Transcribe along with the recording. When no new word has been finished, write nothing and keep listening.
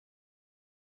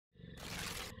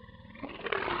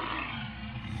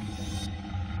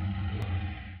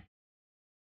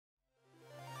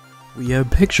We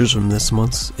have pictures from this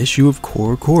month's issue of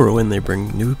CoroCoro, and they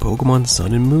bring new Pokemon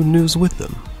Sun and Moon news with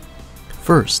them.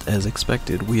 First, as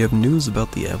expected, we have news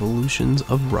about the evolutions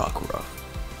of Rockruff.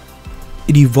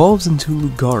 It evolves into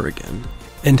Lugar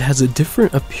and has a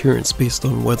different appearance based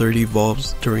on whether it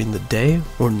evolves during the day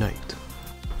or night.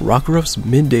 Rockruff's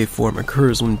midday form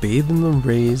occurs when bathed in the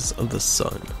rays of the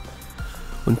sun.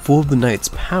 When full of the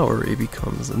night's power, it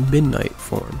becomes a midnight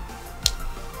form,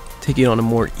 taking on a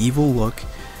more evil look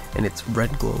and its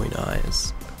red glowing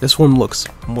eyes. This one looks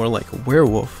more like a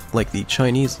werewolf, like the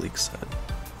Chinese leak said.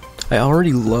 I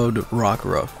already loved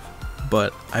Rockruff,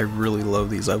 but I really love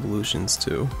these evolutions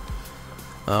too.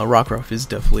 Rockruff is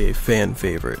definitely a fan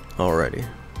favorite already.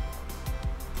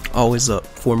 Always up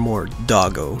for more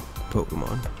doggo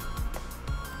Pokemon.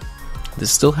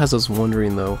 This still has us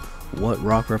wondering though what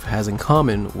Rockruff has in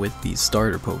common with the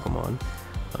starter Pokemon.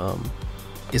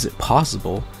 Is it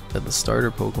possible that the starter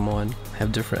Pokemon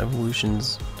have different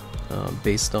evolutions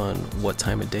based on what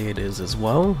time of day it is as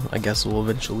well? I guess we'll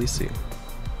eventually see.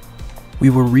 We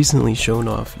were recently shown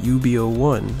off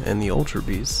UB01 and the Ultra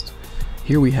Beast.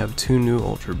 Here we have two new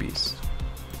Ultra Beasts.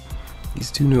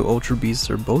 These two new Ultra Beasts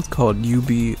are both called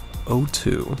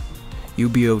UB02.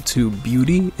 UB02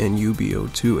 Beauty and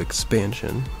UB02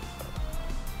 Expansion.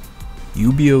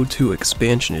 UB02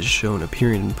 Expansion is shown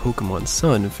appearing in Pokemon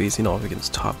Sun facing off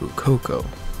against Tapu Koko,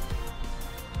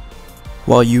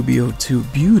 while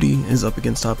UB02 Beauty is up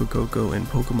against Tapu Koko in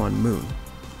Pokemon Moon.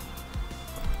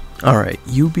 Alright,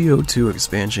 UB02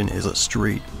 Expansion is a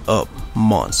straight up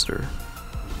monster.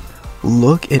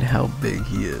 Look at how big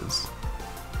he is.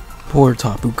 Poor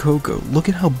Tapu Koko, look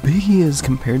at how big he is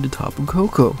compared to Tapu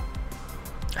Koko.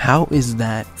 How is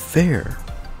that fair?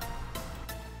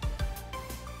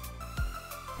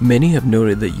 Many have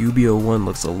noted that UB01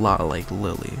 looks a lot like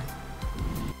Lily.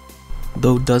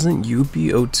 Though doesn't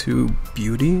UB02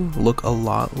 Beauty look a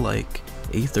lot like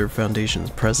Aether Foundation's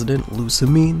president,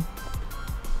 Lusamine?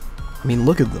 I mean,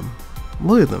 look at them.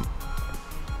 Look at them.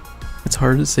 It's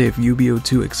hard to say if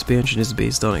UB02 Expansion is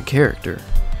based on a character.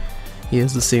 He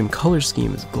has the same color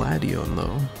scheme as Gladion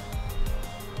though.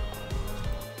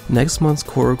 Next month's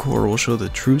CoroCoro will show the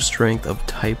true strength of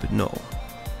Type Null.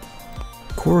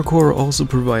 CoroCoro also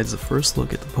provides the first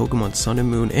look at the Pokemon Sun and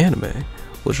Moon anime,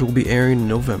 which will be airing in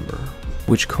November,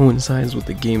 which coincides with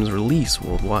the game's release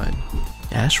worldwide.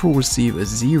 Ash will receive a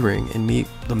Z-Ring and meet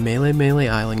the Melee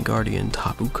Island Guardian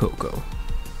Tapu Koko.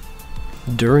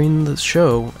 During the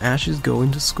show, Ash is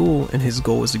going to school and his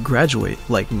goal is to graduate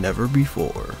like never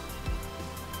before.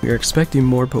 We are expecting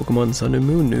more Pokemon Sun and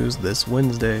Moon news this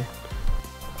Wednesday.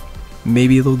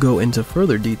 Maybe they'll go into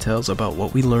further details about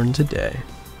what we learned today.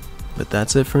 But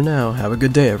that's it for now. Have a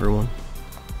good day, everyone.